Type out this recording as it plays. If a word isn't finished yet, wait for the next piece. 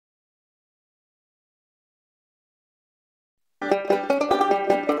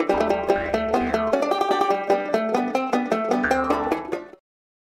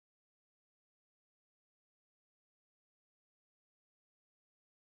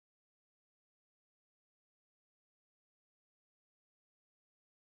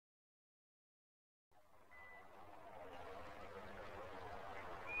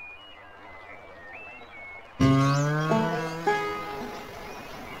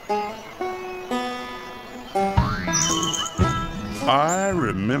I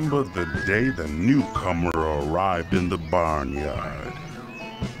remember the day the newcomer arrived in the barnyard.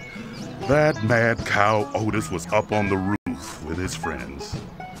 That mad cow Otis was up on the roof with his friends.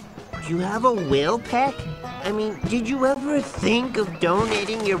 Do you have a will, Peck? I mean, did you ever think of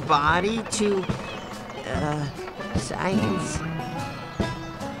donating your body to, science?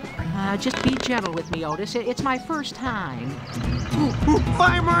 Just be gentle with me, Otis. It's my first time.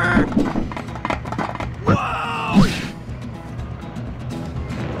 Farmer! Whoa!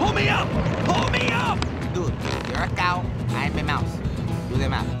 Pull me up! Pull me up! Dude, you're a cow, I'm a mouse. Do the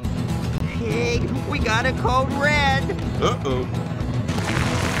math. Pig, we got a code red. Uh-oh.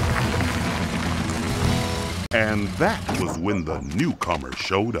 And that was when the newcomer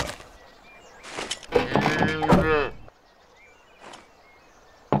showed up.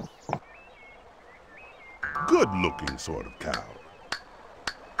 Good-looking sort of cow.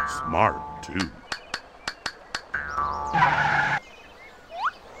 Smart, too.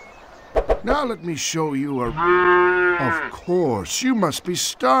 Now let me show you a... Of course, you must be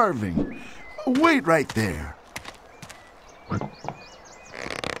starving. Wait right there.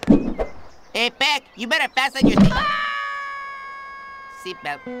 Hey, Peck, you better fasten your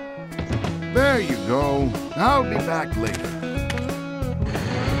seatbelt. There you go. I'll be back later.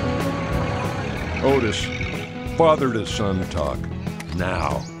 Otis, father to son talk.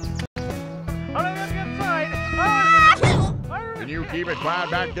 Now. Can you keep it quiet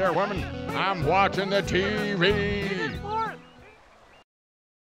back there, woman? I'm watching the TV.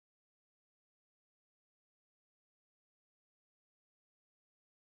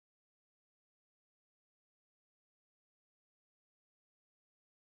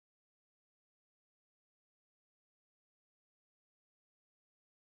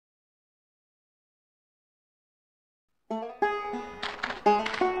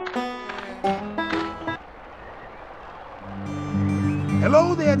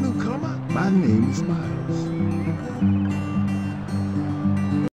 Hello there, newcomer. My name is Miles.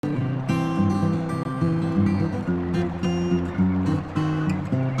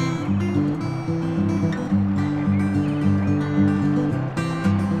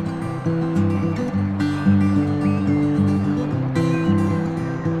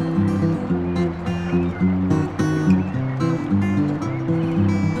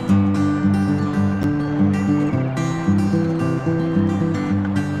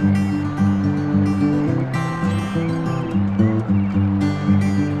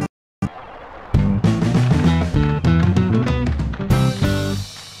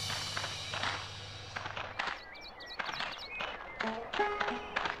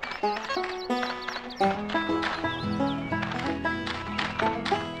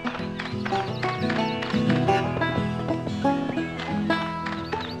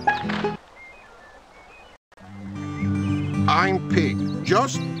 I'm Pig,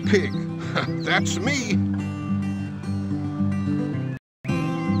 just Pig. That's me.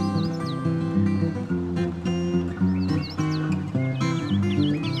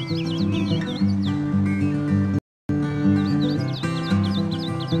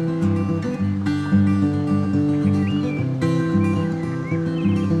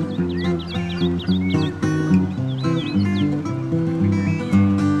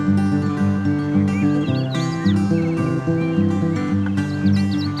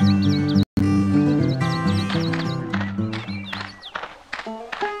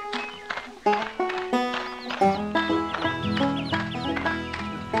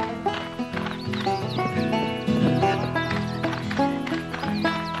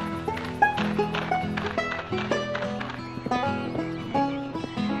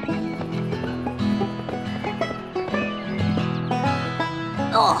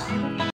 Oh,